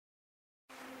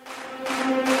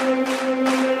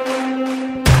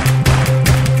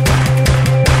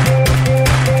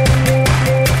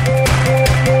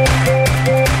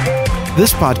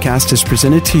This podcast is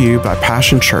presented to you by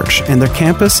Passion Church and their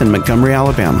campus in Montgomery,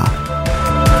 Alabama.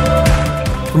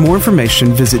 For more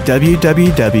information, visit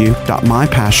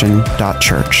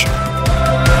www.mypassion.church.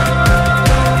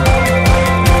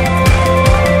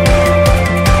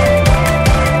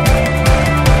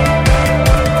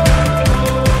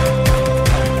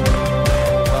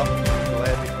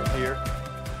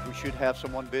 Have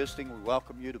someone visiting. We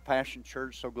welcome you to Passion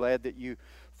Church. So glad that you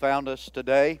found us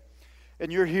today.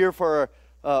 And you're here for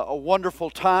a wonderful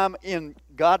time in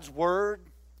God's Word.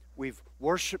 We've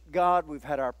worshiped God. We've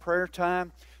had our prayer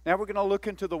time. Now we're going to look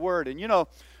into the Word. And you know,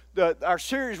 our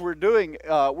series we're doing it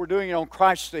on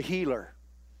Christ the Healer.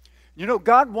 You know,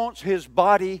 God wants His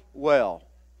body well.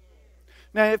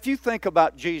 Now if you think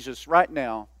about Jesus right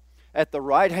now at the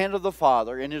right hand of the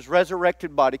Father in His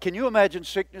resurrected body, can you imagine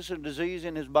sickness and disease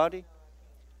in His body?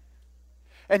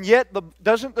 And yet,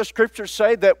 doesn't the Scripture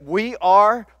say that we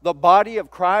are the body of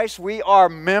Christ? We are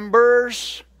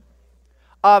members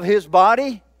of His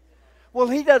body? Well,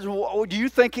 He doesn't. Do you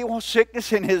think He wants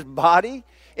sickness in His body,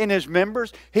 in His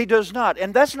members? He does not.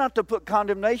 And that's not to put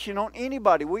condemnation on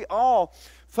anybody. We all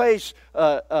face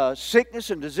sickness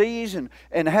and disease and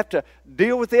have to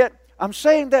deal with it. I'm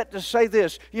saying that to say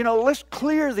this. You know, let's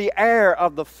clear the air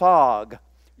of the fog,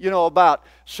 you know, about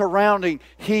surrounding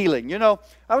healing. You know,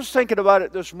 I was thinking about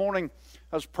it this morning.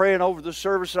 I was praying over the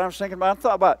service, and I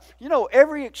thought about, you know,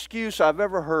 every excuse I've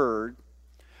ever heard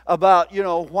about, you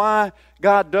know, why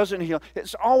God doesn't heal.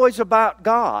 It's always about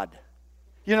God.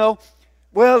 You know,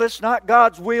 well, it's not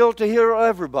God's will to heal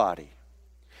everybody.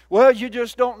 Well, you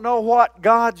just don't know what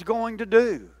God's going to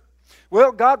do.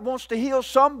 Well, God wants to heal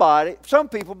some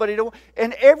people, but He don't.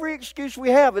 And every excuse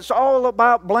we have, it's all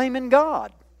about blaming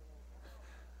God.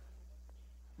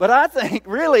 But I think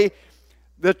really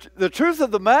the truth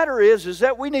of the matter is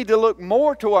that we need to look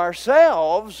more to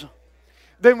ourselves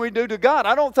than we do to God.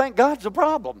 I don't think God's a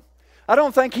problem. I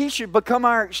don't think He should become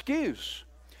our excuse.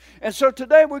 And so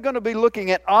today we're going to be looking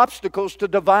at obstacles to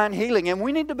divine healing. And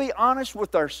we need to be honest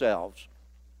with ourselves.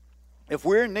 If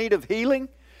we're in need of healing,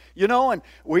 you know, and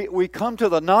we come to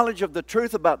the knowledge of the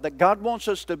truth about that God wants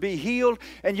us to be healed,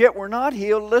 and yet we're not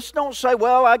healed, let's don't say,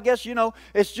 well, I guess, you know,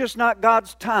 it's just not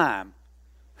God's time.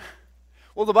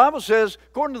 Well, the Bible says,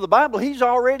 according to the Bible, He's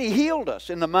already healed us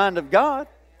in the mind of God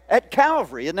at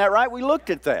Calvary. Isn't that right? We looked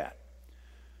at that.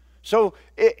 So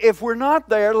if we're not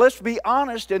there, let's be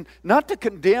honest and not to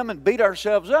condemn and beat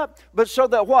ourselves up, but so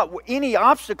that what? Any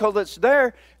obstacle that's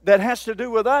there that has to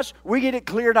do with us, we get it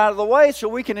cleared out of the way so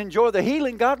we can enjoy the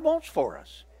healing God wants for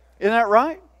us. Isn't that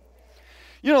right?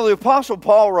 You know, the Apostle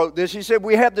Paul wrote this. He said,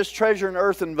 we have this treasure in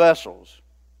earthen vessels.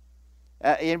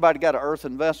 Anybody got an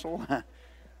earthen vessel?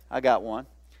 I got one.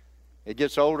 It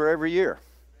gets older every year.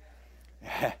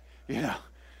 You know,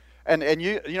 and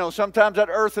you know, sometimes that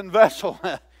earthen vessel,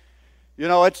 you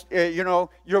know, it's you know,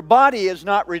 your body is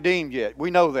not redeemed yet.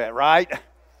 We know that, right?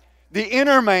 The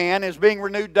inner man is being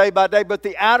renewed day by day, but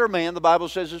the outer man, the Bible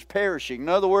says, is perishing. In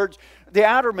other words, the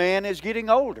outer man is getting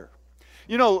older.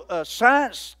 You know,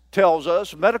 science tells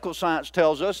us, medical science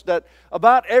tells us that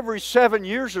about every 7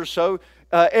 years or so,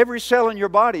 every cell in your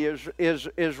body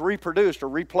is reproduced or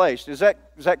replaced. Is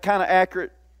that kind of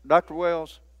accurate, Dr.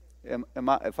 Wells?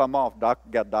 If I'm off, got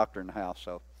a doctor in the house,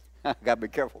 so I got to be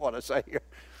careful what I say here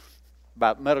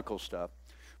about medical stuff.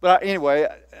 But anyway,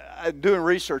 I'm doing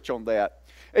research on that.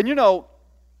 And you know,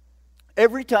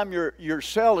 every time your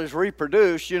cell is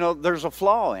reproduced, you know, there's a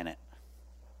flaw in it.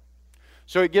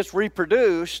 So it gets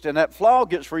reproduced, and that flaw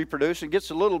gets reproduced and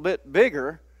gets a little bit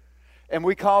bigger, and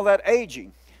we call that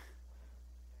aging.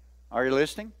 Are you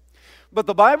listening? But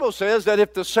the Bible says that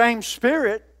if the same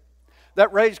Spirit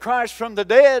that raised Christ from the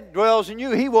dead dwells in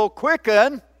you, He will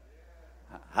quicken,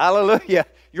 hallelujah,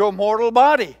 your mortal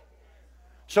body.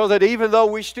 So that even though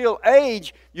we still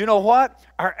age, you know what?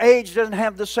 Our age doesn't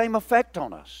have the same effect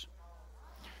on us.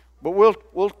 But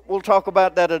we'll talk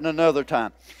about that at another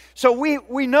time. So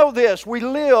we know this. We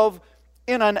live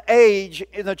in an age,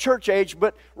 in the church age,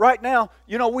 but right now,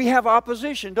 you know, we have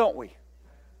opposition, don't we?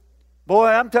 Boy,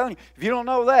 I'm telling you, if you don't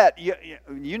know that,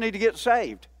 you need to get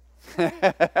saved.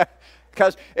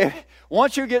 Because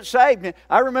once you get saved,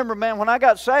 I remember, man, when I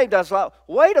got saved, I was like,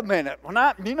 wait a minute. When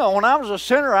I was a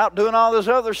sinner out doing all this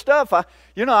other stuff, I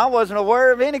wasn't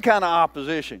aware of any kind of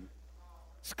opposition.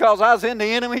 It's because I was in the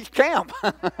enemy's camp.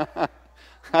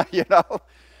 You know.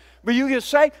 But you get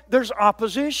saved, there's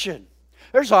opposition.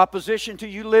 There's opposition to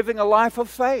you living a life of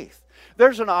faith.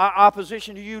 There's an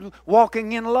opposition to you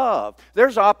walking in love.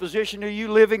 There's opposition to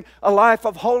you living a life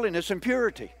of holiness and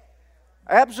purity.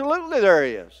 Absolutely there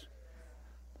is.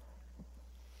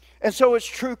 And so it's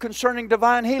true concerning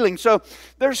divine healing. So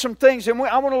there's some things, and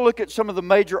I want to look at some of the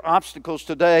major obstacles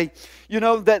today.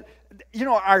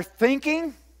 Our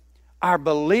thinking, our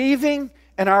believing,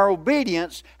 and our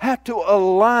obedience have to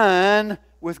align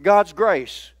with God's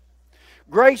grace.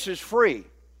 Grace is free.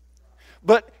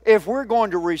 But if we're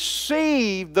going to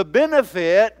receive the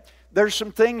benefit, there's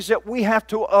some things that we have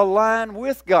to align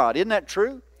with God. Isn't that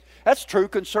true? That's true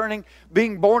concerning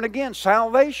being born again,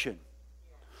 salvation.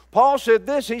 Paul said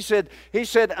this, he said,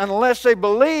 unless they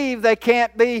believe, they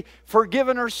can't be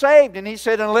forgiven or saved. And he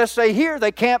said, unless they hear,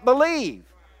 they can't believe.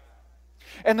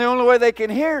 And the only way they can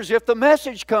hear is if the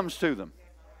message comes to them.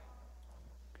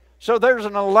 So there's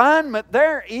an alignment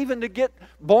there even to get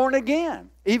born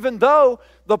again, even though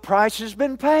the price has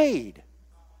been paid.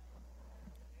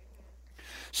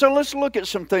 So let's look at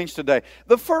some things today.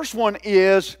 The first one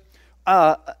is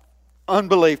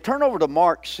unbelief. Turn over to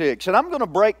Mark 6. And I'm going to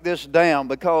break this down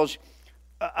because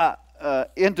I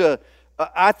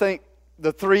think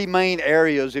the three main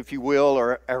areas, if you will,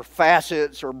 or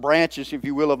facets or branches, if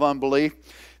you will, of unbelief.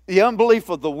 The unbelief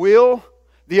of the will,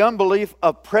 the unbelief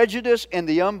of prejudice, and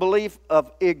the unbelief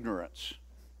of ignorance.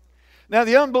 Now,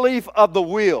 the unbelief of the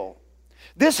will.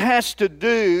 This has to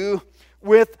do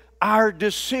with our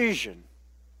decision.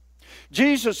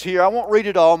 Jesus here, I won't read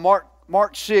it all,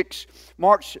 Mark 6,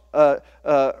 Mark's account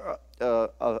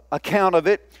of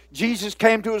it. Jesus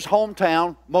came to his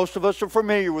hometown. Most of us are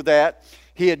familiar with that.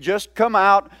 He had just come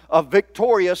out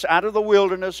victorious out of the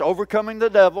wilderness, overcoming the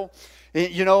devil.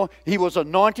 He was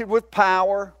anointed with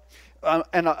power,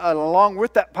 and along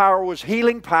with that power was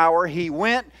healing power. He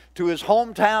went to his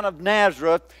hometown of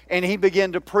Nazareth, and he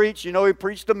began to preach. He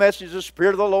preached the message, the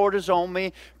Spirit of the Lord is on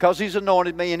me, because he's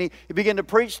anointed me, and he began to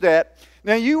preach that.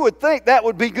 Now, you would think that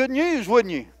would be good news,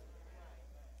 wouldn't you?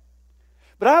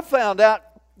 But I found out,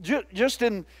 just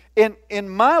in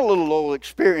my little old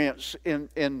experience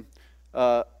in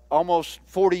almost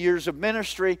 40 years of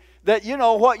ministry, that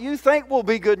what you think will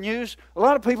be good news, a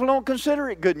lot of people don't consider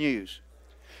it good news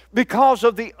because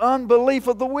of the unbelief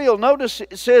of the will. Notice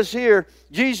it says here,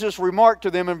 Jesus remarked to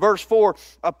them in verse 4,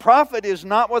 a prophet is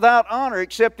not without honor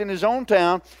except in his own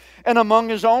town and among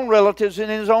his own relatives and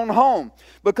in his own home.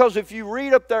 Because if you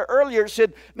read up there earlier, it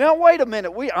said, now wait a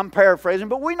minute, I'm paraphrasing,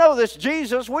 but we know this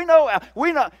Jesus, we know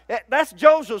that's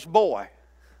Joseph's boy.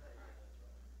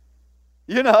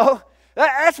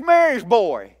 That's Mary's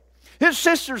boy. His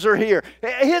sisters are here.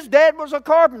 His dad was a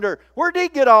carpenter. Where did he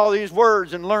get all these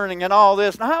words and learning and all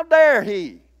this? And how dare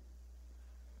he?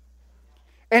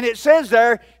 And it says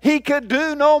there, he could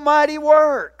do no mighty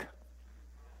work.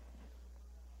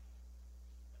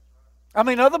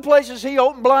 Other places he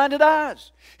opened blinded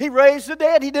eyes. He raised the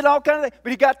dead. He did all kinds of things.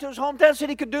 But he got to his hometown and said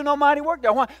he could do no mighty work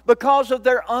there. Why? Because of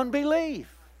their unbelief.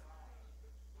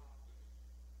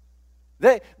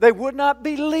 They would not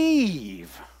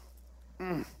believe.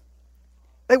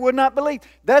 They would not believe.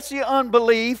 That's the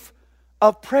unbelief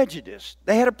of prejudice.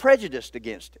 They had a prejudice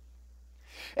against it.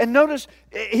 And notice,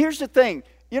 here's the thing.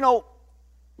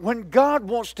 When God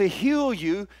wants to heal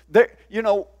you,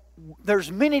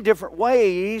 there's many different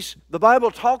ways the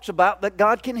Bible talks about that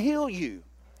God can heal you.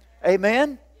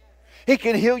 Amen? He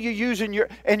can heal you using your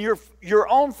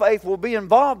own faith will be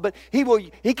involved, but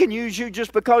He can use you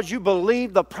just because you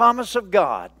believe the promise of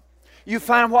God. You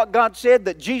find what God said,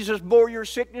 that Jesus bore your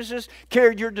sicknesses,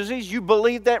 carried your disease. You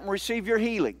believe that and receive your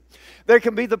healing. There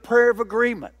can be the prayer of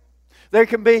agreement. There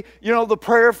can be, the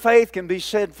prayer of faith can be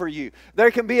said for you. There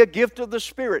can be a gift of the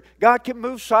Spirit. God can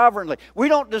move sovereignly. We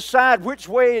don't decide which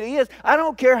way it is. I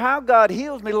don't care how God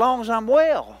heals me as long as I'm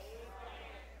well.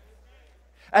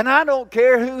 And I don't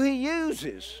care who He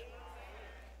uses.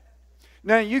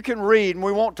 Now you can read, and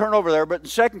we won't turn over there, but in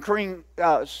 2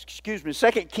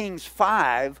 Kings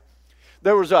 5,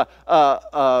 there was a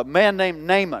man named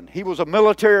Naaman. He was a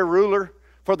military ruler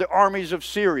for the armies of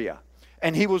Syria,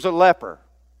 and he was a leper.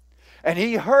 And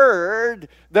he heard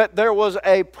that there was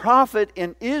a prophet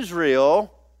in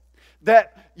Israel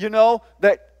that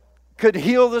could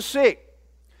heal the sick.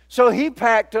 So he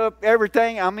packed up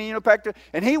everything,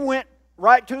 and he went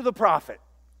right to the prophet.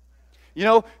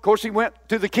 Of course, he went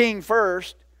to the king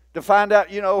first to find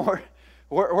out,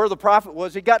 where the prophet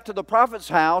was. He got to the prophet's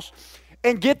house,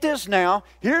 and get this now,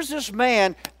 here's this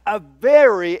man, a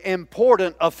very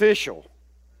important official.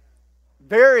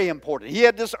 Very important. He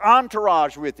had this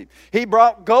entourage with him. He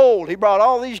brought gold. He brought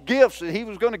all these gifts that he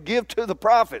was going to give to the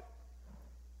prophet.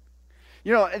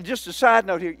 And just a side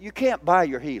note here, you can't buy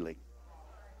your healing.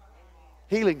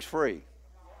 Healing's free.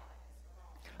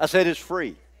 I said it's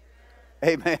free.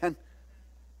 Amen.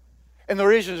 And the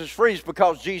reason it's free is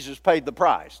because Jesus paid the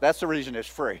price. That's the reason it's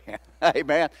free.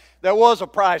 Amen. There was a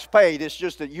price paid. It's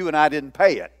just that you and I didn't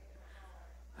pay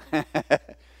it.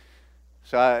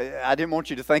 So I didn't want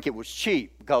you to think it was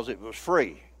cheap because it was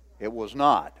free. It was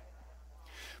not.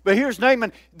 But here's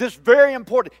Naaman, this very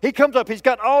important. He comes up, he's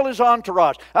got all his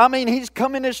entourage. I mean, he's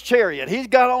come in his chariot. He's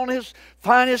got on his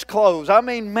finest clothes. I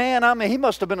mean, he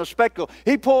must have been a spectacle.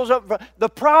 He pulls up. The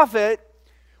prophet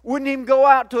wouldn't even go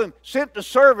out to him, sent the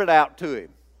servant out to him.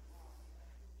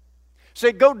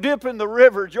 Said, go dip in the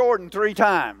river Jordan 3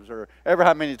 times, or ever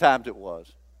how many times it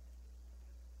was.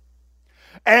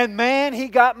 And man, he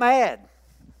got mad.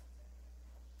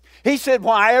 He said,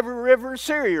 why, every river in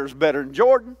Syria is better than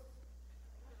Jordan.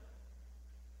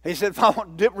 He said, if I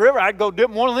want to dip river, I'd go dip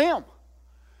in one of them.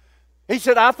 He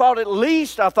said, I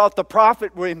thought the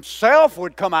prophet himself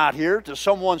would come out here to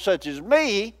someone such as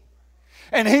me,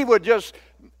 and he would just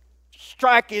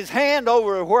strike his hand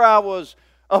over where I was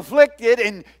afflicted,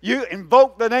 and you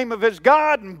invoke the name of his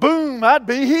God, and boom, I'd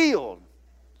be healed.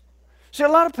 See, a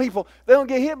lot of people, they don't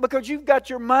get hit because you've got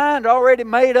your mind already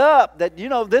made up that,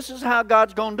 this is how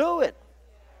God's going to do it.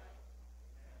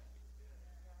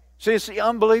 See, it's the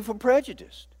unbelief of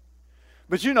prejudice.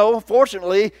 But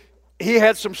fortunately, he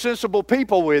had some sensible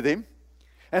people with him,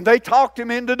 and they talked him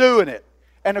into doing it.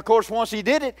 And of course, once he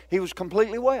did it, he was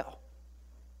completely well.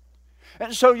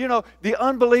 And so, the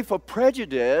unbelief of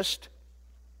prejudice,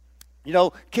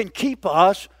 can keep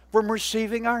us from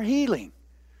receiving our healing.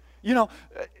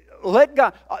 Let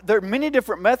God, there are many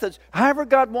different methods. However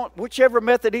God wants, whichever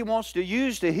method He wants to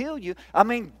use to heal you,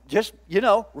 just,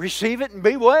 receive it and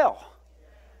be well.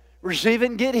 Receive it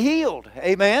and get healed.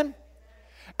 Amen?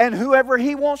 And whoever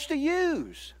He wants to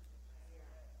use.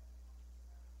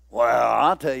 Well,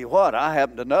 I'll tell you what, I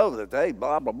happen to know that they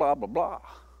blah, blah, blah, blah, blah.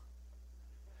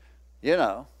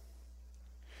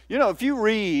 If you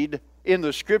read in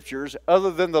the Scriptures,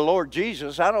 other than the Lord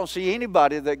Jesus, I don't see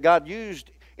anybody that God used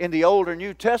in the Old or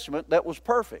New Testament that was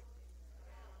perfect.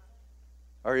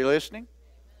 Are you listening?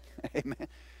 Amen.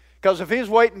 Because if He's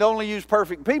waiting to only use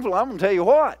perfect people, I'm going to tell you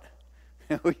what.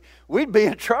 We'd be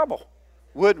in trouble,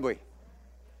 wouldn't we?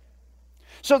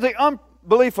 So the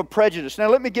unbelief of prejudice. Now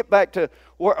let me get back to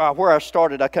where I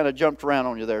started. I kind of jumped around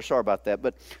on you there. Sorry about that.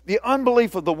 But the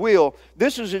unbelief of the will.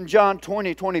 This is in John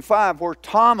 20:25, where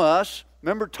Thomas,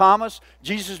 remember Thomas?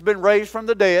 Jesus has been raised from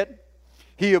the dead.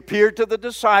 He appeared to the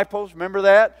disciples. Remember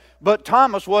that? But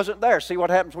Thomas wasn't there. See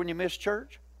what happens when you miss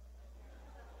church?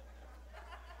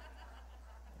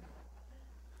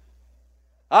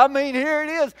 Here it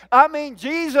is.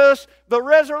 Jesus, the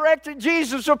resurrected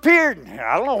Jesus appeared.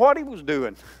 I don't know what He was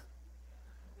doing.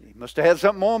 He must have had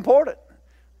something more important.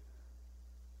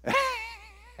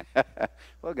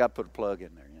 Well, got to put a plug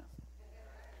in there,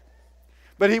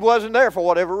 But He wasn't there for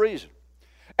whatever reason.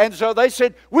 And so they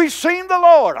said, we've seen the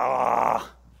Lord.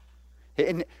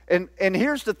 And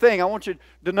here's the thing I want you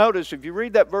to notice. If you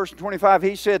read that verse in 25,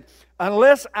 He said,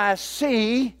 unless I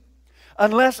see,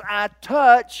 unless I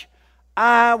touch,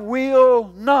 I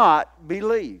will not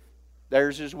believe.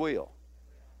 There's His will.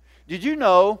 Did you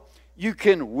know you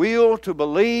can will to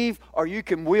believe or you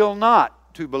can will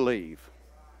not to believe?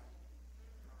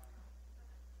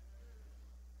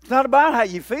 It's not about how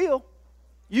you feel.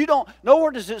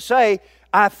 Nowhere does it say,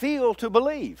 I feel to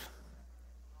believe.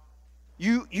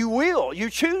 You will. You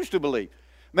choose to believe.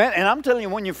 Man, and I'm telling you,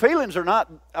 when your feelings are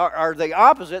the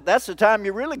opposite, that's the time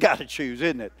you really got to choose,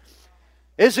 isn't it?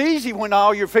 It's easy when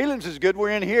all your feelings is good.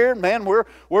 We're in here, and man, we're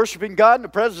worshiping God in the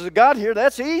presence of God here.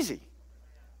 That's easy.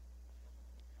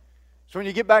 So when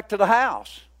you get back to the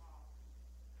house,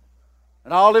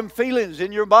 and all them feelings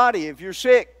in your body, if you're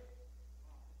sick,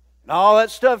 and all that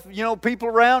stuff, people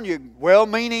around you,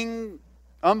 well-meaning,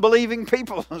 unbelieving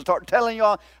people, start telling you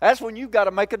all, that's when you've got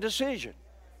to make a decision.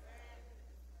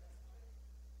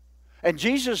 And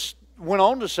Jesus went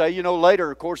on to say, later,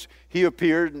 of course, He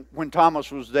appeared when Thomas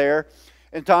was there.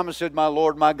 And Thomas said, my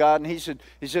Lord, my God. And he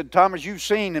said, Thomas, you've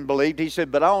seen and believed. He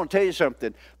said, but I want to tell you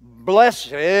something.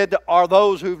 Blessed are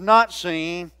those who've not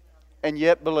seen and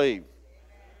yet believe.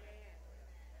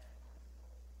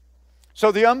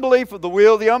 So the unbelief of the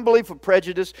will, the unbelief of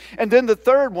prejudice. And then the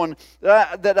third one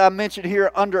that I mentioned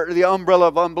here under the umbrella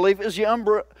of unbelief is the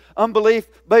unbelief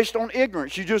based on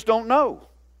ignorance. You just don't know.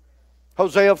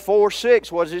 Hosea 4:6,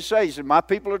 what does it say? He said, my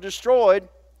people are destroyed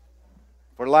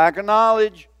for lack of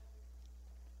knowledge.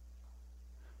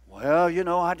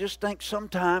 Well, I just think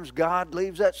sometimes God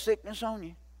leaves that sickness on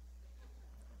you.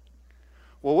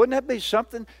 Well, wouldn't that be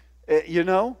something,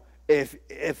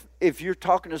 if you're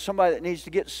talking to somebody that needs to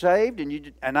get saved and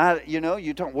you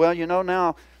talk,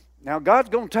 now God's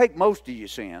going to take most of your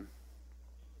sin.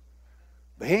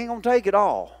 But He ain't going to take it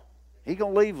all. He's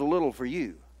going to leave a little for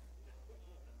you.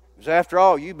 Because after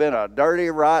all, you've been a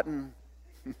dirty, rotten...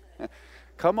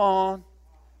 Come on.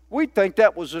 We'd think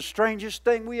that was the strangest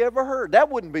thing we ever heard.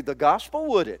 That wouldn't be the gospel,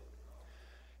 would it?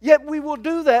 Yet we will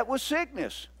do that with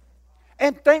sickness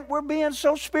and think we're being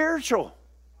so spiritual,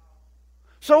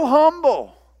 so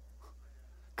humble.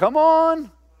 Come on.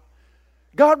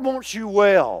 God wants you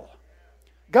well.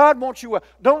 God wants you well.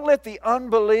 Don't let the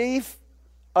unbelief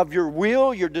of your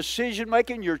will, your decision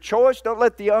making, your choice, don't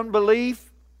let the unbelief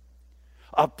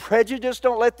of prejudice,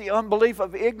 don't let the unbelief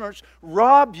of ignorance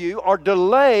rob you or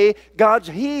delay God's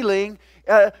healing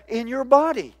in your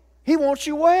body. He wants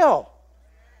you well.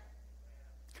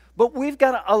 But we've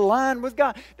got to align with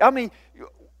God. I mean,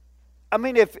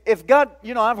 if God,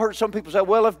 I've heard some people say,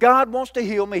 well, if God wants to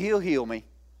heal me, He'll heal me.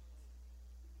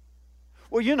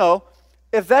 Well,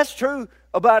 if that's true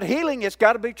about healing, it's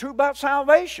got to be true about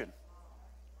salvation.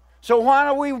 So why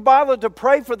are we bothered to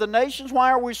pray for the nations? Why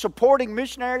are we supporting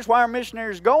missionaries? Why are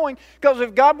missionaries going? Because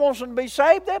if God wants them to be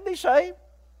saved, they'll be saved.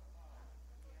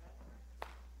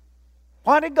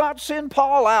 Why did God send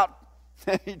Paul out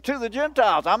to the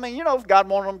Gentiles? I mean, if God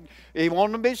wanted them, He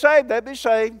wanted them to be saved, they'd be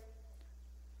saved.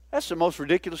 That's the most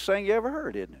ridiculous thing you ever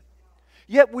heard, isn't it?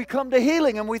 Yet we come to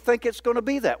healing and we think it's going to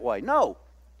be that way. No.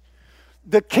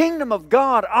 The kingdom of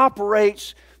God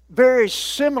operates very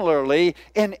similarly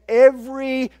in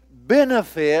every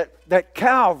benefit that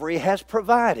Calvary has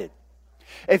provided.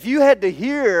 If you had to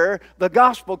hear the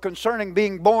gospel concerning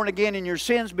being born again and your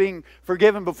sins being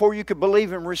forgiven before you could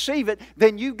believe and receive it,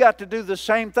 then you've got to do the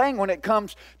same thing when it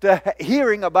comes to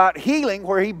hearing about healing,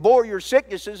 where He bore your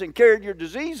sicknesses and carried your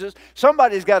diseases.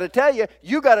 Somebody's got to tell you,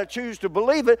 you got to choose to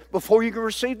believe it before you can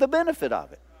receive the benefit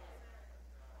of it.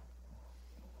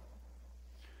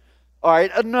 All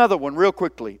right, another one real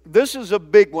quickly. This is a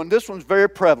big one. This one's very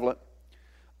prevalent.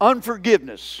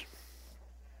 Unforgiveness.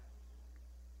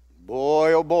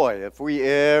 Boy, oh boy, if we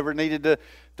ever needed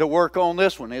to work on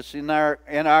this one, it's in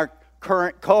our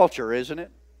current culture, isn't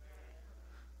it?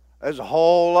 There's a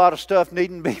whole lot of stuff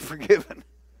needing to be forgiven.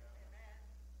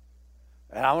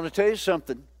 And I want to tell you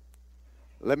something.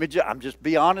 I'm just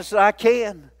be honest as I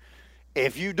can.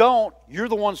 If you don't, you're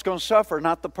the one that's going to suffer,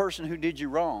 not the person who did you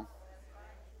wrong.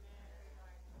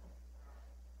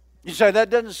 You say, that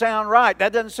doesn't sound right.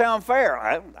 That doesn't sound fair.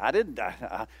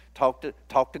 I talked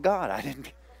to God.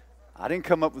 I didn't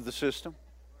come up with the system.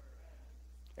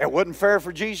 It wasn't fair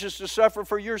for Jesus to suffer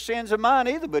for your sins and mine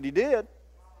either, but He did.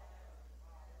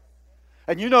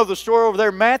 And you know the story over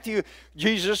there, Matthew,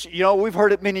 Jesus, we've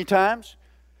heard it many times.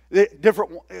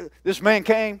 This man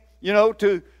came,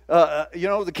 to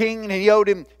the king, and he owed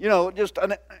him, just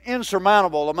an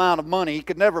insurmountable amount of money. He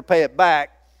could never pay it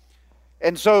back.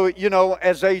 And so,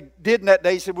 as they did in that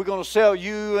day, he said, we're going to sell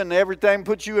you and everything,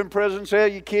 put you in prison, sell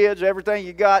your kids, everything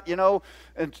you got,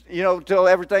 until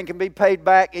everything can be paid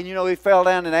back. And, he fell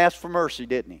down and asked for mercy,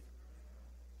 didn't he?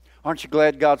 Aren't you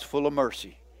glad God's full of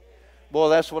mercy? Boy,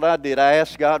 that's what I did. I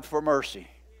asked God for mercy.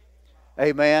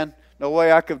 Amen. No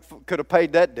way I could have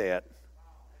paid that debt.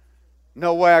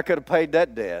 No way I could have paid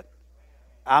that debt.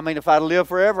 I mean, if I'd lived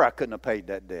forever, I couldn't have paid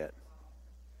that debt.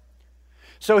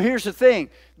 So here's the thing.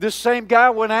 This same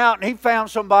guy went out and he found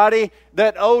somebody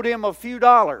that owed him a few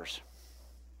dollars.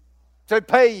 Said,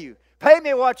 pay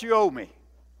me what you owe me.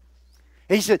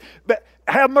 He said, but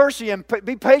have mercy and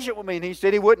be patient with me. And he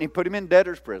said he wouldn't. He put him in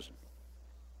debtor's prison.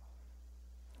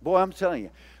 Boy, I'm telling you,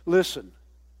 listen,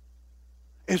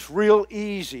 it's real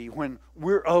easy when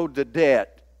we're owed the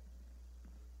debt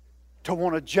to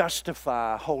want to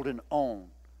justify holding on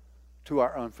to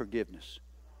our unforgiveness.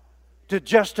 To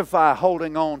justify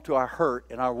holding on to our hurt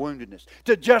and our woundedness.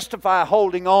 To justify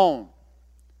holding on.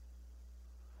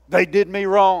 They did me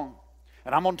wrong.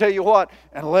 And I'm going to tell you what,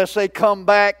 unless they come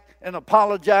back and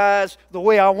apologize the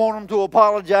way I want them to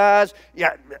apologize, and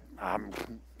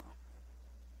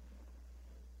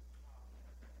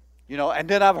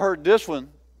then I've heard this one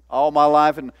all my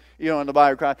life, and in the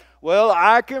body of Christ. Well,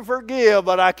 I can forgive,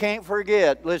 but I can't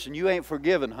forget. Listen, you ain't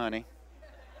forgiven, honey.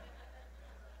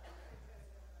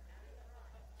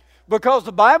 Because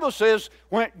the Bible says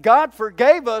when God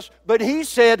forgave us, but He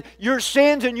said, your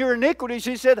sins and your iniquities,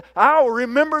 He said, I will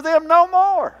remember them no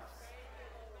more.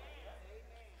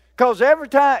 Because every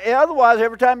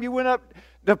time you went up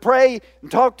to pray and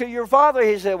talk to your Father,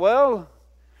 He said, well,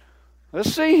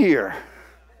 let's see here.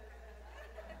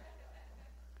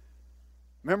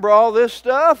 Remember all this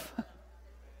stuff?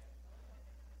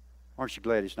 Aren't you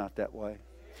glad He's not that way?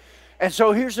 And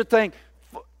so here's the thing.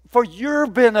 For your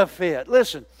benefit,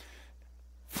 listen,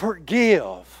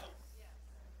 forgive.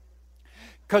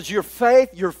 Because your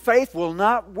faith will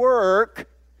not work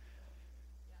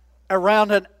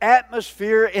around an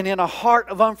atmosphere and in a heart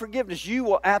of unforgiveness, you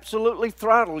will absolutely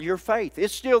throttle your faith.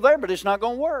 It's still there, but it's not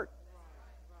going to work.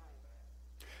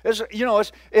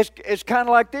 It's kind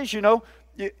of like this, you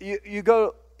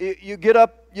get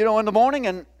up, in the morning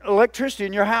and electricity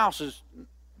in your house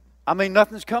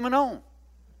nothing's coming on.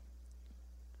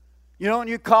 And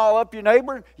you call up your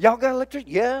neighbor, y'all got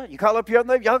electricity? Yeah. You call up your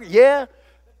other neighbor, y'all, yeah.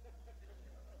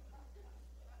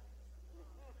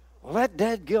 Well, that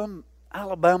dadgum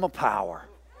Alabama Power.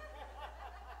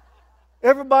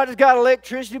 Everybody's got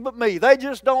electricity but me. They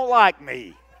just don't like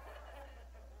me.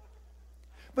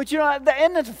 But isn't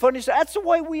that funny? That's the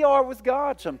way we are with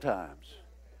God sometimes.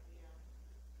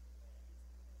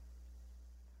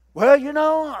 Well,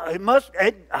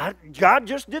 God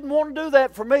just didn't want to do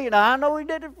that for me. Now, I know He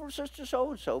did it for Sister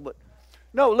So-and-so, but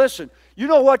no, listen, you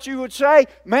know what you would say?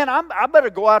 Man, I better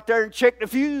go out there and check the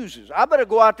fuses. I better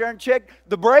go out there and check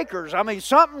the breakers.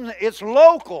 It's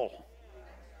local.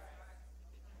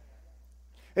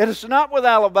 And it's not with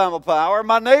Alabama Power.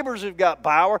 My neighbors have got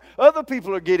power. Other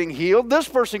people are getting healed. This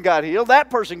person got healed. That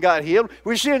person got healed.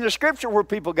 We see in the Scripture where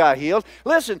people got healed.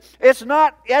 Listen, it's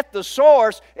not at the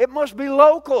source. It must be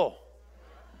local.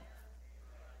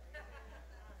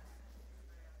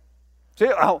 See,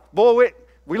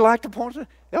 we like to point to,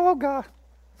 oh, God.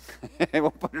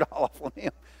 We'll put it all off on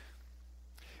Him.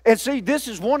 And see, this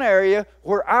is one area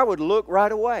where I would look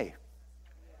right away.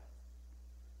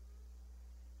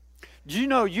 Do you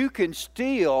know you can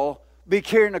still be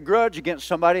carrying a grudge against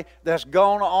somebody that's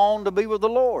gone on to be with the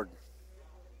Lord?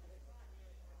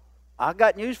 I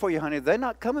got news for you, honey. They're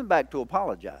not coming back to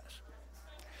apologize.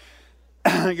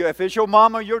 If it's your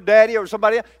mama, your daddy, or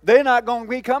somebody else, they're not going to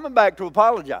be coming back to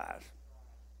apologize.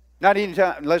 Not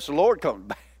anytime, unless the Lord comes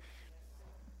back.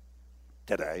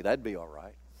 Today, that'd be all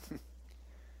right.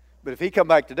 But if He come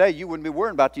back today, you wouldn't be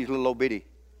worrying about these little old bitty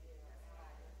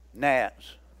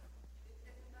gnats.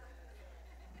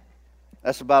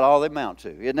 That's about all they amount to.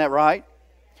 Isn't that right?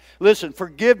 Listen,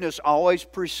 forgiveness always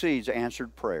precedes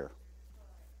answered prayer.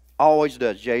 Always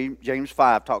does. James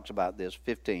 5 talks about this,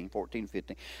 14,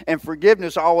 15. And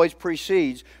forgiveness always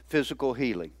precedes physical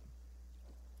healing.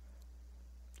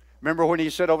 Remember when He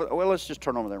said let's just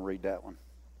turn over there and read that one.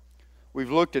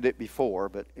 We've looked at it before,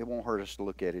 but it won't hurt us to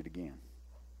look at it again.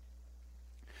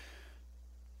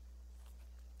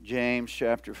 James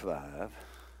chapter 5.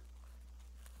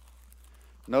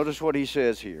 Notice what he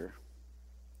says here.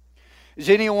 Is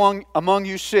anyone among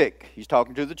you sick? He's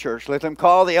talking to the church. Let them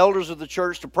call the elders of the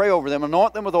church to pray over them,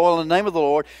 anoint them with oil in the name of the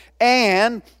Lord,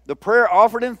 and the prayer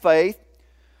offered in faith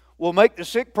will make the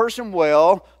sick person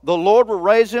well. The Lord will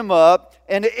raise him up,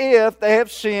 and if they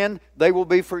have sinned, they will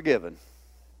be forgiven.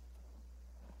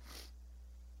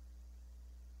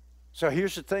 So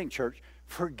here's the thing, church.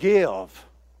 Forgive.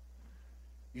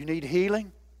 You need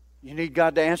healing? You need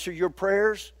God to answer your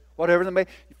prayers? Whatever they may,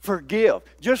 forgive.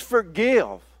 Just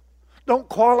forgive. Don't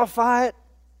qualify it.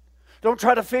 Don't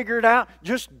try to figure it out.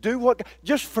 Just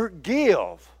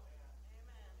forgive.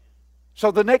 So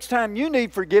the next time you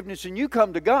need forgiveness and you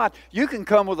come to God, you can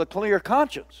come with a clear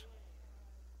conscience.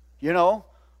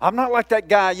 I'm not like that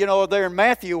guy, there in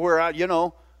Matthew where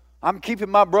I'm keeping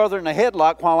my brother in a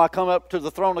headlock while I come up to the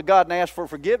throne of God and ask for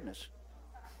forgiveness.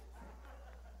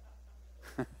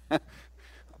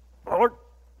 Lord,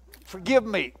 forgive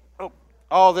me.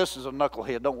 Oh, this is a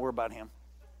knucklehead. Don't worry about him.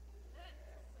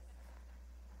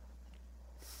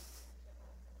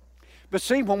 But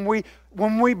see, when we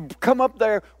come up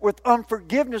there with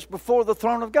unforgiveness before the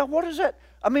throne of God, what is that?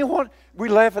 We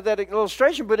laugh at that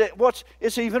illustration, but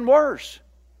it's even worse.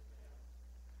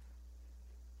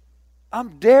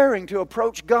 I'm daring to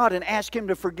approach God and ask Him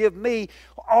to forgive me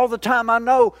all the time. I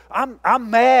know I'm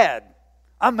mad.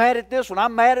 I'm mad at this one.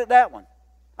 I'm mad at that one.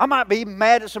 I might be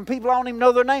mad at some people I don't even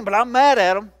know their name, but I'm mad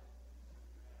at them.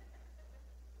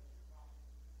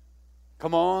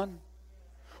 Come on.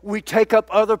 We take up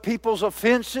other people's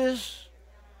offenses.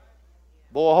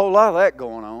 Boy, a whole lot of that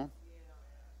going on.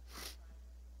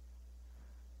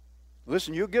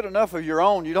 Listen, you'll get enough of your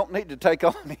own. You don't need to take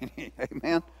on any.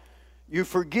 Amen. You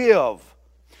forgive.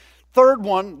 Third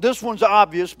one, this one's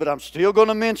obvious, but I'm still going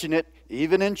to mention it,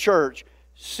 even in church.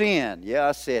 Sin. Yeah,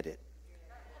 I said it.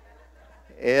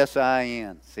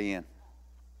 S-I-N. Sin.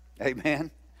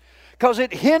 Amen. Because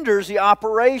it hinders the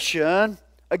operation,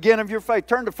 again, of your faith.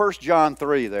 Turn to 1 John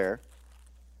 3 there.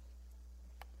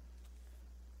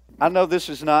 I know this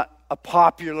is not a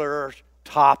popular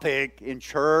topic in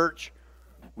church.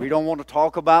 We don't want to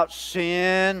talk about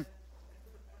sin.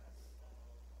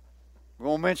 We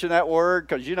won't mention that word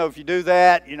because, if you do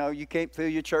that, you can't fill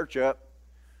your church up.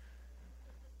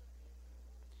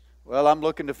 Well, I'm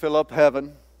looking to fill up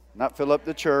heaven. not fill up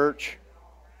the church.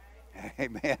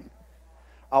 Amen.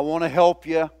 I want to help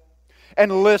you.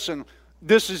 And listen,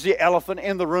 this is the elephant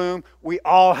in the room. We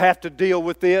all have to deal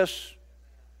with this.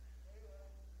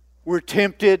 We're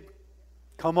tempted.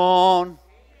 Come on.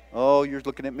 Oh, you're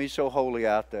looking at me so holy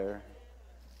out there.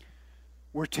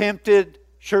 We're tempted.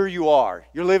 Sure you are.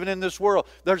 You're living in this world.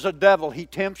 There's a devil. He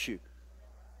tempts you.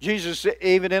 Jesus,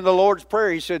 even in the Lord's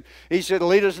Prayer, He said,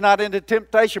 lead us not into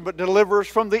temptation, but deliver us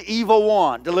from the evil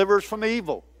one. Deliver us from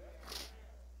evil.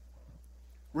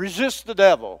 Resist the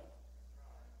devil.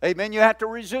 Amen. You have to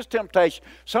resist temptation.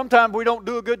 Sometimes we don't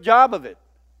do a good job of it.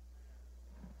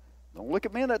 Don't look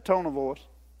at me in that tone of voice.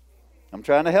 I'm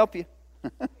trying to help you.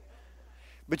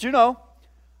 But you know,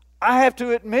 I have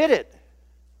to admit it.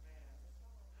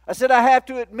 I said I have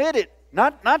to admit it.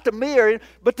 Not to me,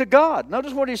 but to God.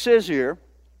 Notice what He says here.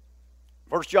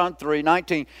 1 John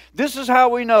 3:19. This is how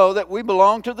we know that we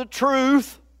belong to the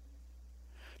truth.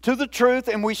 To the truth,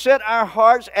 and we set our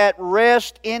hearts at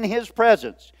rest in His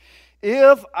presence.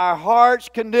 If our hearts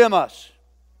condemn us,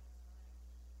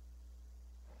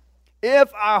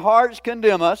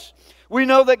 we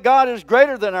know that God is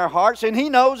greater than our hearts and He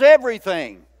knows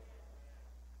everything.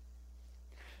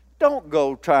 Don't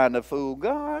go trying to fool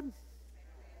God.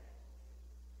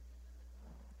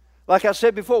 Like I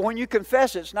said before, when you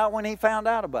confess it, it's not when He found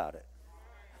out about it.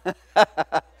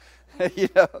 You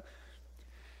know.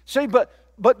 See,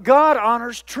 but God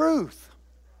honors truth.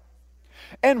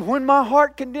 And when my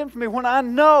heart condemns me, when I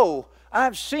know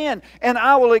I've sinned and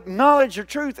I will acknowledge the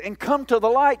truth and come to the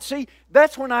light, see,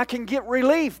 that's when I can get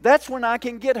relief. That's when I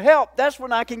can get help. That's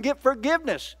when I can get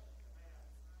forgiveness.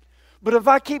 But if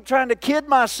I keep trying to kid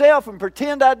myself and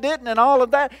pretend I didn't and all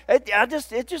of that,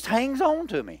 it just hangs on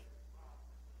to me.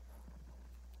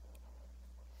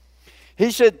 He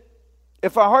said,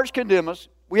 if our hearts condemn us,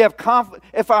 we have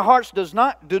if our hearts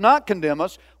do not condemn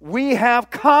us, we have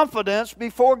confidence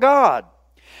before God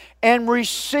and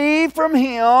receive from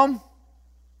Him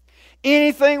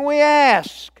anything we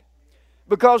ask,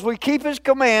 because we keep His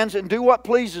commands and do what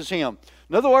pleases Him.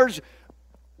 In other words,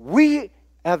 we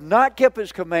have not kept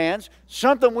His commands,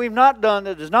 something we've not done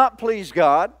that does not please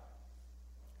God.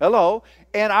 Hello.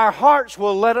 And our hearts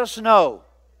will let us know.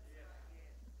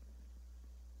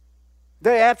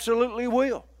 They absolutely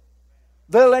will.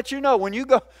 They'll let you know when you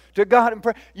go to God and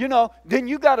pray. You know, then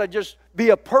you got to just be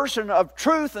a person of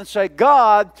truth and say,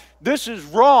 God, this is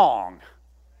wrong.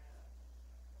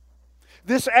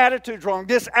 This attitude's wrong.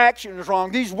 This action is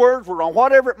wrong. These words were wrong.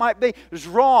 Whatever it might be is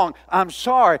wrong. I'm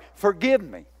sorry. Forgive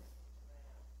me.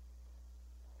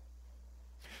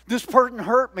 This person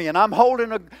hurt me and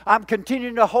I'm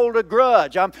continuing to hold a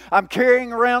grudge. I'm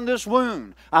carrying around this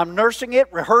wound. I'm nursing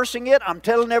it, rehearsing it. I'm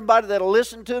telling everybody that'll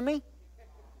listen to me.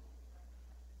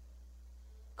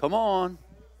 Come on.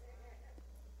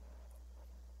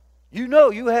 You know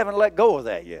you haven't let go of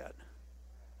that yet.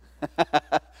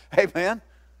 Amen.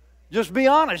 Just be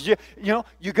honest. You know,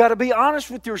 you got to be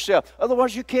honest with yourself.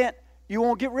 Otherwise you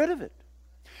won't get rid of it.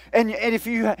 And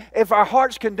if our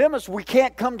hearts condemn us, we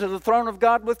can't come to the throne of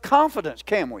God with confidence,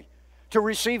 can we? To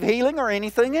receive healing or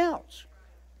anything else.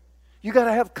 You got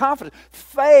to have confidence.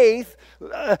 Faith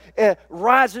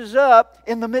rises up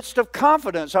in the midst of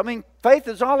confidence. I mean, faith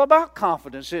is all about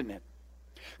confidence, isn't it?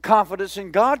 Confidence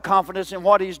in God, confidence in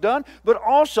what He's done, but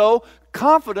also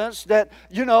confidence that,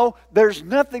 you know, there's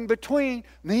nothing between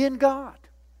me and God.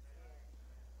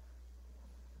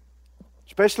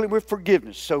 Especially with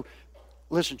forgiveness. So,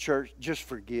 listen, church, just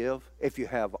forgive if you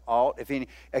have aught, if any,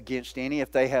 against any,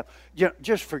 if they have, you know,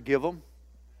 just forgive them.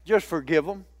 Just forgive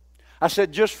them. I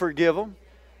said, just forgive them.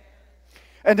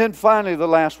 And then finally, the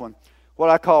last one,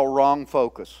 what I call wrong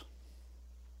focus.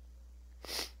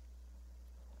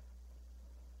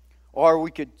 Or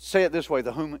we could say it this way,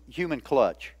 the human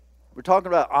clutch. We're talking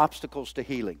about obstacles to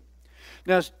healing.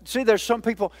 Now, see, there's some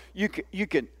people, you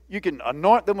can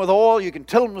anoint them with oil, you can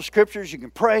tell them the Scriptures, you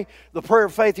can pray the prayer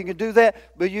of faith, you can do that,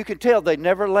 but you can tell they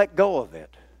never let go of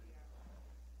it.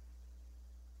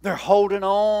 They're holding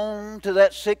on to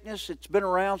that sickness. It's been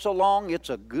around so long, it's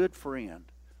a good friend.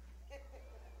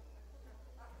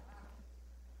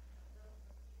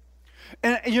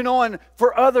 And, you know, and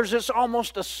for others, it's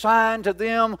almost a sign to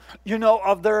them, you know,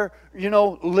 of their, you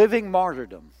know, living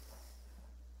martyrdom.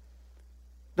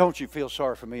 Don't you feel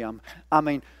sorry for me?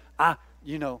 I've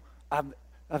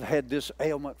had this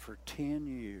ailment for 10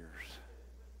 years.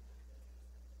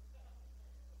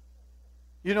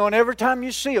 You know, and every time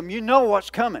you see them, you know what's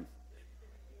coming.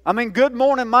 I mean, good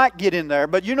morning might get in there,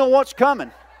 but you know what's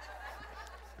coming.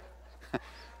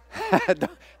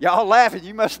 Y'all laughing.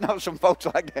 You must know some folks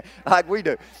like we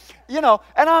do. And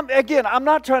I'm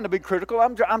not trying to be critical.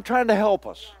 I'm trying to help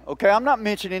us. Okay, I'm not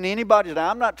mentioning anybody.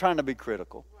 I'm not trying to be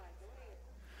critical.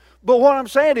 But what I'm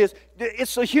saying is,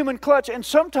 it's the human clutch, and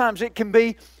sometimes it can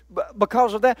be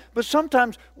because of that. But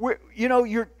sometimes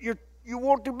you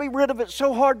want to be rid of it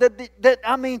so hard that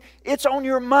it's on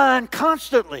your mind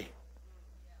constantly.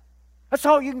 That's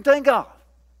all you can think of.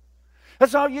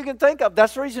 That's all you can think of.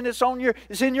 That's the reason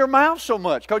it's in your mouth so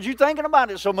much, because you're thinking about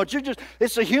it so much.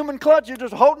 It's a human clutch. You're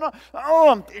just holding on. Oh,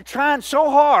 I'm trying so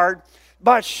hard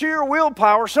by sheer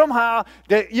willpower somehow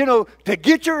to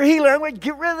get your healing. I'm going to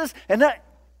get rid of this. And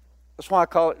that's why I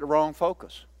call it the wrong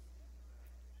focus.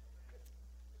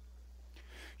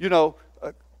 Of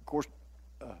course,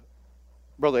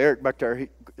 Brother Eric back there, he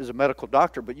is a medical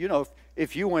doctor, but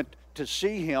if you went to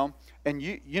see him, and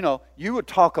you would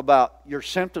talk about your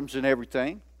symptoms and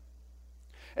everything,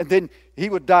 and then he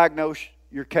would diagnose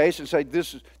your case and say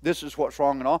this is what's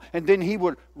wrong and all, and then he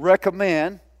would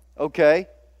recommend some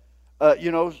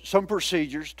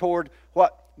procedures toward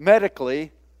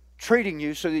medically treating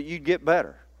you so that you'd get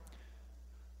better.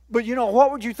 But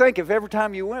what would you think if every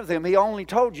time you went with him, he only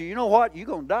told you, you're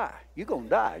going to die, you're going to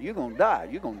die, you're going to die,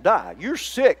 you're going to die, you're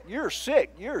sick, you're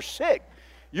sick, you're sick,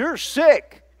 you're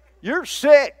sick, you're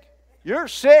sick. You're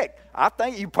sick. I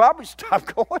think you probably stop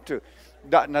going to.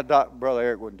 Brother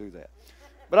Eric wouldn't do that.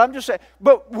 But I'm just saying,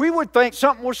 but we would think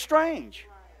something was strange.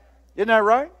 Isn't that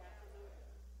right?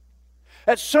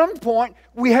 At some point,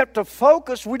 we have to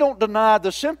focus. We don't deny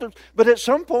the symptoms, but at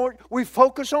some point, we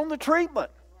focus on the treatment.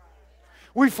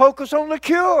 We focus on the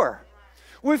cure.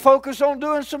 We focus on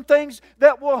doing some things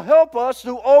that will help us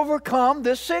to overcome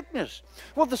this sickness.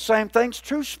 Well, the same thing's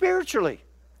true spiritually.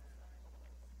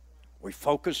 We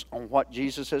focus on what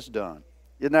Jesus has done.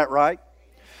 Isn't that right?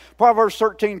 Proverbs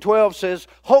 13:12 says,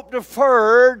 hope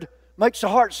deferred makes the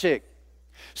heart sick.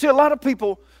 See, a lot of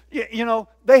people,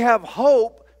 they have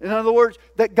hope, in other words,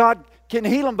 that God can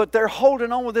heal them, but they're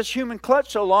holding on with this human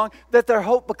clutch so long that their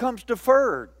hope becomes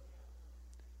deferred.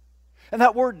 And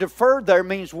that word deferred there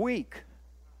means weak.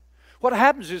 What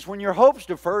happens is when your hope's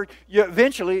deferred,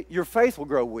 eventually your faith will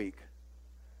grow weak.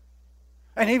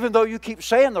 And even though you keep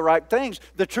saying the right things,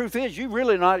 the truth is you're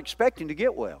really not expecting to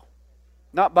get well.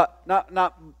 Not by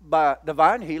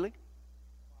divine healing.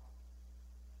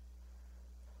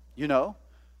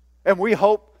 And we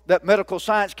hope that medical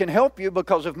science can help you,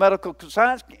 because if medical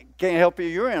science can't help you,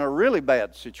 you're in a really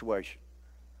bad situation.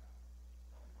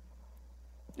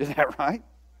 Is that right?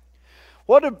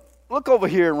 Look over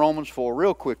here in Romans 4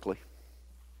 real quickly.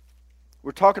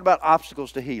 We're talking about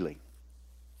obstacles to healing.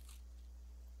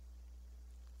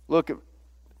 Look at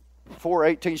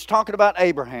 4:18. He's talking about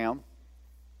Abraham.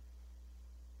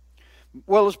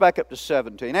 Well, let's back up to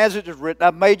 17. As it is written,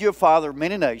 I've made you a father of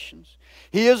many nations.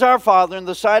 He is our father in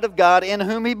the sight of God, in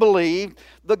whom he believed,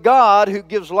 the God who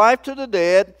gives life to the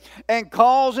dead and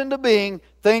calls into being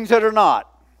things that are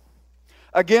not.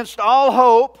 Against all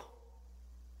hope,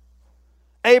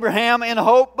 Abraham in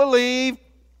hope believed,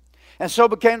 and so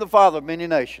became the father of many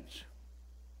nations.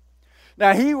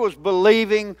 Now, he was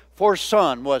believing for a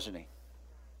son, wasn't he?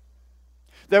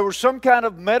 There was some kind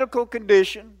of medical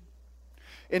condition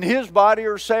in his body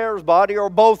or Sarah's body,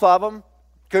 or both of them.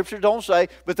 Scriptures don't say,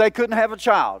 but they couldn't have a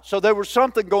child. So there was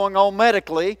something going on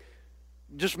medically,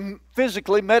 just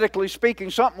physically, medically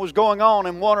speaking, something was going on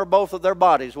in one or both of their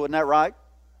bodies. Wasn't that right?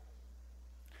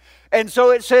 And so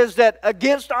it says that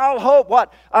against all hope, when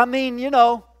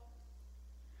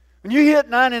you hit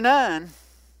 99...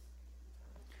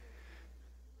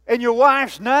 and your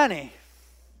wife's 90,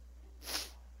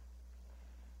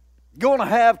 going to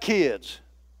have kids.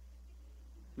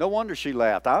 No wonder she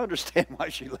laughed. I understand why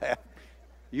she laughed.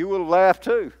 You would have laughed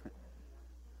too.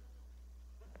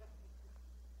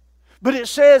 But it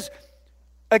says,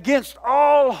 against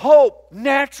all hope,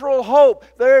 natural hope,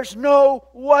 there's no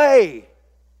way.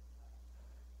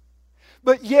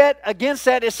 But yet, against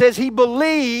that, it says he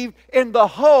believed in the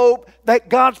hope that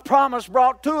God's promise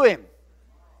brought to him.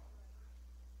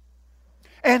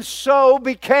 And so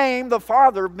became the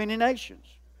father of many nations.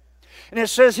 And it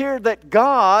says here that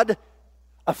God,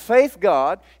 a faith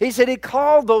God, he said he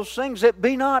called those things that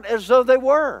be not as though they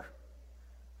were.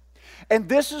 And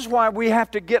this is why we have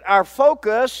to get our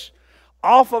focus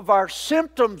off of our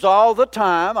symptoms all the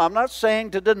time. I'm not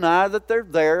saying to deny that they're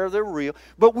there, they're real,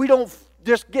 but we don't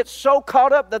just get so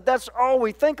caught up that that's all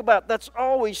we think about, that's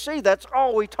all we see, that's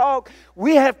all we talk.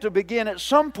 We have to begin at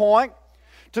some point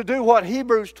to do what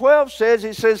Hebrews 12 says.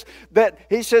 He says,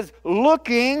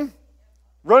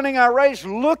 running our race,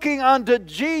 looking unto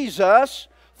Jesus,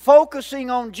 focusing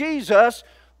on Jesus,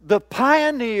 the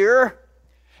pioneer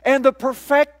and the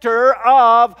perfecter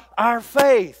of our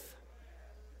faith.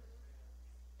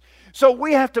 So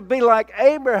we have to be like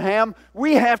Abraham.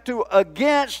 We have to,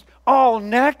 against all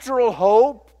natural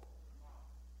hope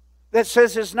that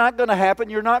says it's not going to happen,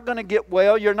 you're not going to get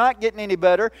well, you're not getting any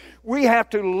better, we have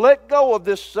to let go of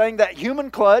this thing, that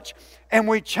human clutch, and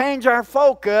we change our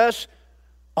focus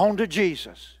onto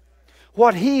Jesus.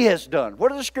 What He has done.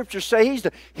 What do the Scriptures say He's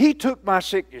done? He took my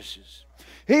sicknesses.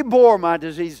 He bore my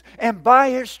disease. And by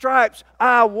His stripes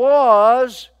I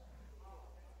was.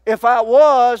 If I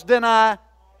was, then I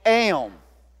am.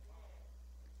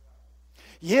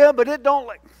 Yeah, but it don't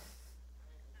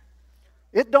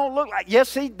look like. Yes,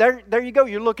 see, there you go.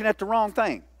 You're looking at the wrong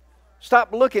thing.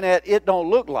 Stop looking at it don't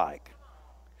look like.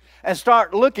 And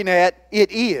start looking at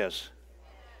it is.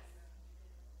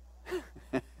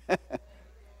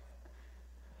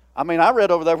 I mean, I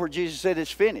read over there where Jesus said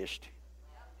it's finished.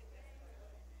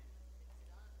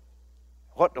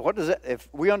 What does that? If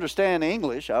we understand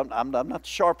English, I'm not the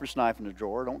sharpest knife in the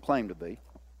drawer. I don't claim to be.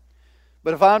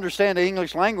 But if I understand the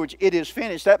English language, it is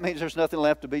finished. That means there's nothing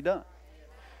left to be done.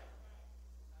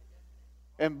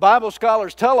 And Bible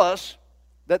scholars tell us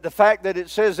that the fact that it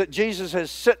says that Jesus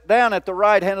has sat down at the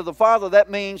right hand of the Father,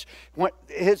 that means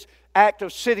His act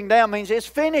of sitting down means it's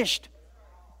finished.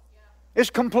 It's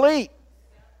complete.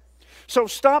 So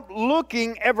stop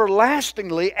looking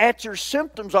everlastingly at your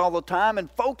symptoms all the time and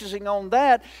focusing on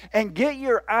that, and get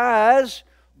your eyes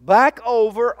back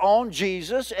over on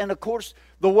Jesus. And of course,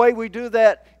 the way we do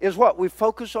that is what? We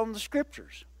focus on the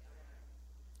Scriptures.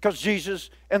 Because Jesus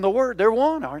and the Word, they're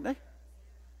one, aren't they?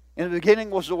 In the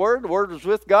beginning was the Word was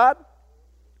with God,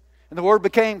 and the Word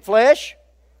became flesh.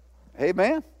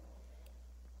 Amen.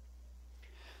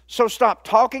 So stop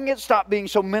talking it, stop being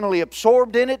so mentally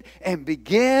absorbed in it, and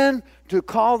begin to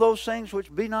call those things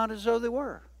which be not as though they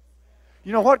were.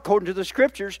 You know what? According to the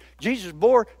Scriptures, Jesus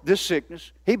bore this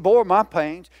sickness. He bore my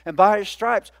pains, and by His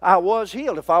stripes I was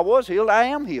healed. If I was healed, I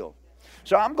am healed.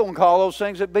 So I'm going to call those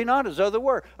things that be not as though they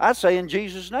were. I say in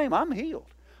Jesus' name, I'm healed.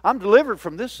 I'm delivered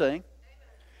from this thing.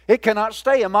 It cannot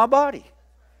stay in my body.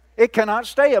 It cannot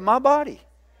stay in my body.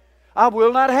 I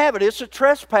will not have it. It's a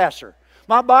trespasser.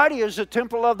 My body is a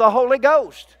temple of the Holy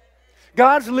Ghost.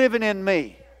 God's living in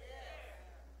me.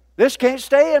 This can't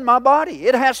stay in my body.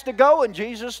 It has to go in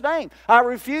Jesus' name. I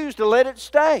refuse to let it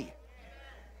stay.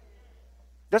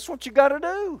 That's what you got to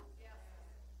do.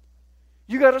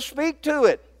 You got to speak to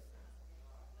it.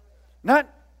 Not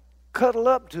cuddle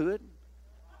up to it.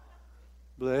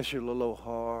 Bless your little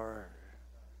heart.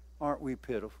 Aren't we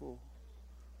pitiful?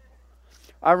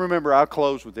 I remember, I'll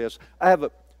close with this. I have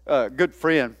a good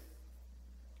friend.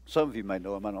 Some of you may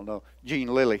know him, I don't know. Gene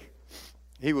Lilly.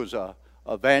 He was an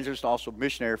evangelist, also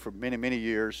missionary for many, many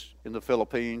years in the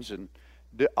Philippines and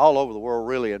all over the world,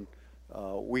 really. And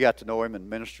we got to know him and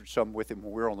ministered some with him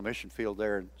when we were on the mission field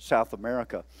there in South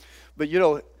America. But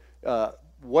you know,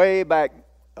 way back,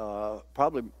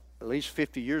 probably at least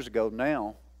 50 years ago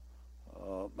now,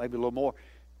 maybe a little more,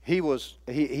 he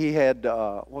had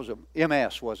what was it?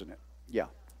 MS, wasn't it? Yeah,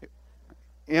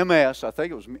 MS. I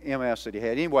think it was MS that he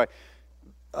had. Anyway,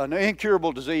 an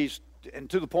incurable disease, and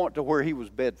to the point to where he was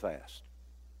bedfast.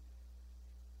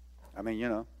 I mean, you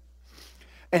know.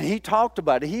 And he talked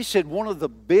about it. He said one of the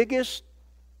biggest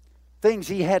things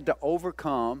he had to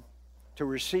overcome to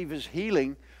receive his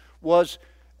healing was,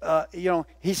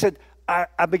 he said,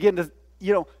 I began to,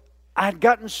 I'd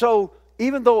gotten so,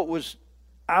 even though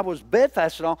I was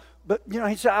bedfast and all, but,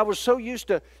 he said, I was so used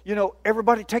to,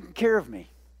 everybody taking care of me.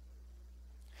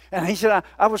 And he said,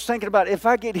 I was thinking about if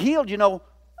I get healed,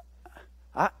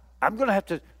 I'm going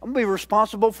to be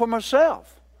responsible for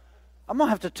myself. I'm going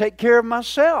to have to take care of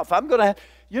myself. I'm going to,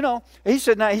 he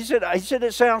said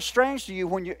it sounds strange to you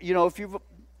when if you've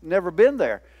never been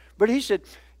there. But he said,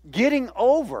 getting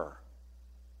over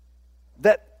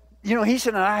that, he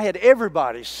said, and I had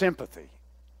everybody's sympathy.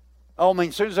 Oh, I mean,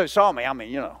 as soon as they saw me,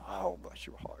 oh, bless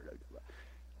your heart.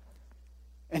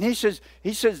 And he says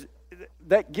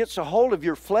that gets a hold of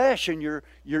your flesh and your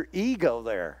ego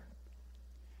there.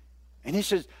 And he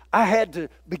says, I had to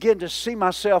begin to see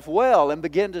myself well and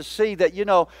begin to see that,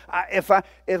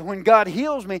 if when God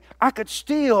heals me,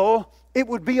 it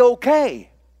would be okay.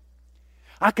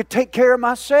 I could take care of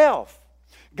myself.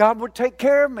 God would take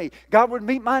care of me. God would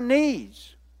meet my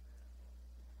needs.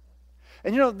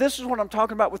 And this is what I'm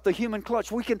talking about with the human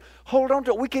clutch. We can hold on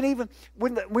to it. We can even, we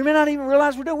may not even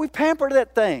realize we're doing. We pamper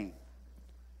that thing.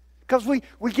 Because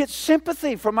we get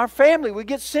sympathy from our family. We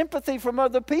get sympathy from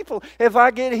other people. If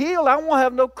I get healed, I won't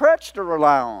have no crutch to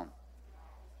rely on.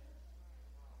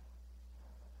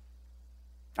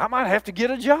 I might have to get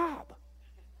a job.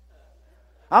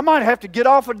 I might have to get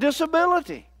off a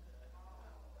disability.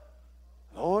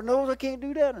 Oh, no, I can't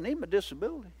do that. I need my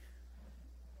disability.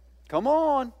 Come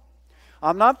on.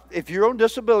 If you're on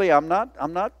disability, I'm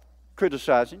not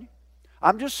criticizing you.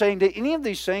 I'm just saying that any of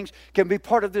these things can be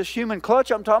part of this human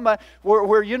clutch I'm talking about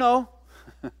where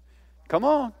come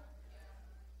on.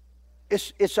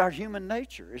 It's our human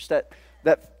nature. It's that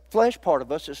flesh part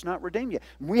of us that's not redeemed yet.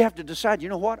 We have to decide, you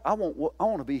know what? I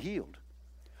want to be healed.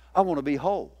 I want to be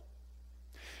whole.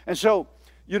 And so,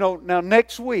 now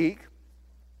next week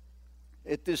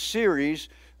at this series,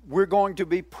 we're going to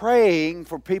be praying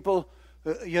for people,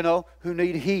 who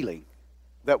need healing,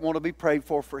 that want to be prayed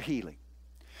for healing.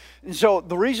 And so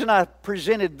the reason I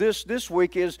presented this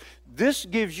week is this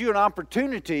gives you an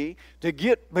opportunity to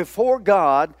get before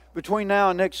God between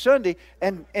now and next Sunday.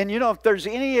 And if there's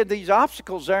any of these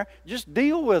obstacles there, just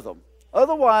deal with them.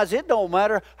 Otherwise, it don't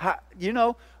matter how,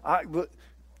 I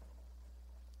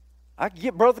can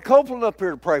get Brother Copeland up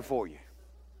here to pray for you.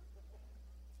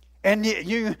 And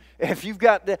if you've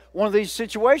got one of these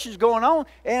situations going on,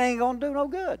 it ain't going to do no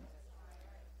good.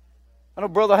 I know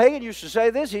Brother Hagin used to say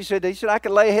this. He said I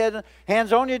could lay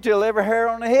hands on you till every hair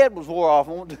on the head was wore off.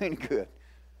 It won't do any good.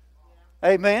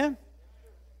 Amen?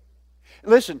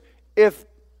 Listen, if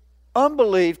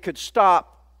unbelief could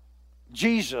stop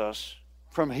Jesus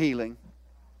from healing,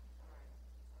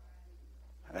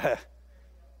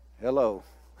 hello.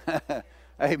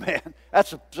 Amen.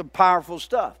 That's some powerful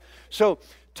stuff. So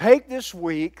take this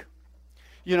week,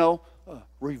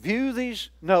 review these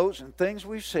notes and things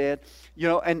we've said,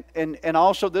 and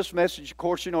also this message, of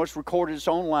course, it's recorded, it's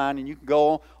online, and you can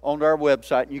go onto our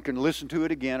website and you can listen to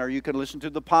it again, or you can listen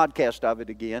to the podcast of it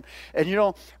again,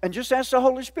 and just ask the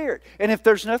Holy Spirit. And if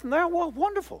there's nothing there, well,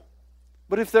 wonderful.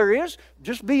 But if there is,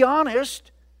 just be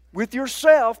honest with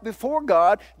yourself before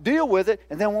God, deal with it,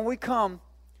 and then when we come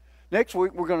next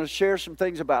week, we're going to share some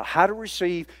things about how to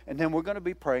receive, and then we're going to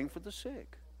be praying for the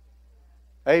sick.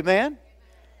 Amen?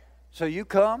 So you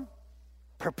come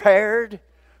prepared,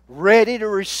 ready to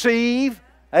receive.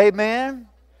 Amen?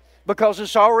 Because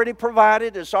it's already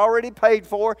provided, it's already paid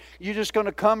for. You're just going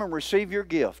to come and receive your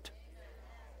gift.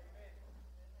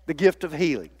 The gift of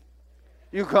healing.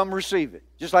 You come receive it.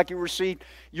 Just like you received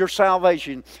your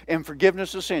salvation and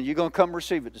forgiveness of sin. You're going to come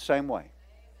receive it the same way.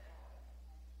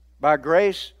 By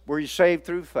grace were you saved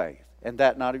through faith, and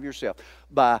that not of yourself.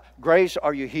 By grace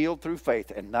are you healed through faith,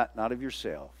 and not of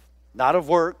yourself. Not of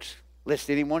works, lest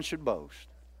anyone should boast.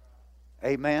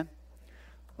 Amen?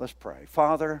 Let's pray.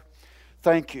 Father,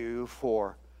 thank you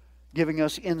for giving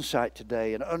us insight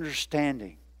today and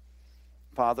understanding,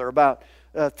 Father, about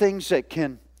things that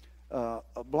can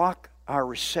block our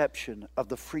reception of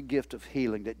the free gift of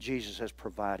healing that Jesus has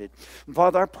provided. And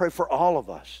Father, I pray for all of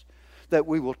us that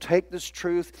we will take this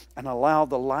truth and allow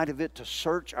the light of it to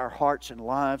search our hearts and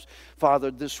lives,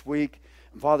 Father, this week.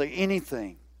 And Father,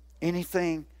 anything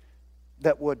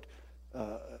that would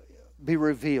be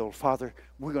revealed, Father,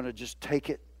 we're going to just take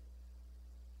it,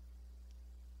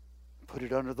 put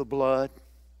it under the blood.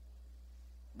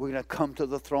 We're going to come to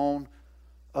the throne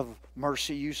of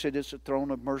mercy. You said it's a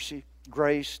throne of mercy,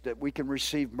 grace, that we can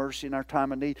receive mercy in our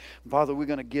time of need. Father, we're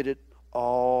going to get it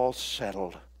all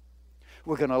settled.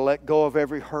 We're going to let go of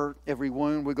every hurt, every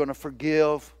wound. We're going to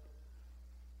forgive.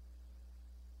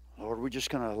 Lord, we're just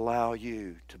going to allow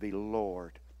you to be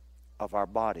Lord of our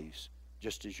bodies,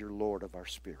 just as you're Lord of our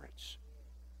spirits.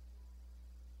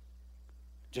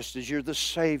 Just as you're the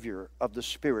Savior of the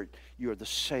Spirit, you're the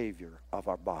Savior of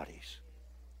our bodies.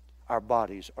 Our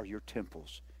bodies are your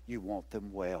temples. You want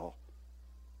them well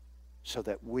so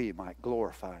that we might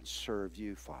glorify and serve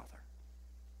you, Father.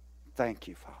 Thank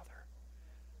you, Father.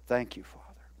 Thank you, Father.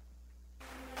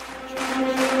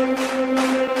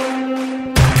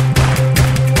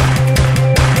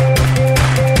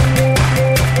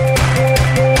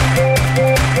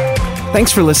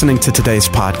 Thanks for listening to today's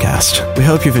podcast. We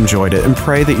hope you've enjoyed it and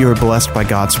pray that you are blessed by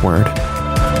God's Word.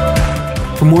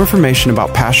 For more information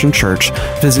about Passion Church,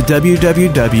 visit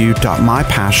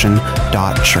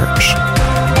www.mypassion.church.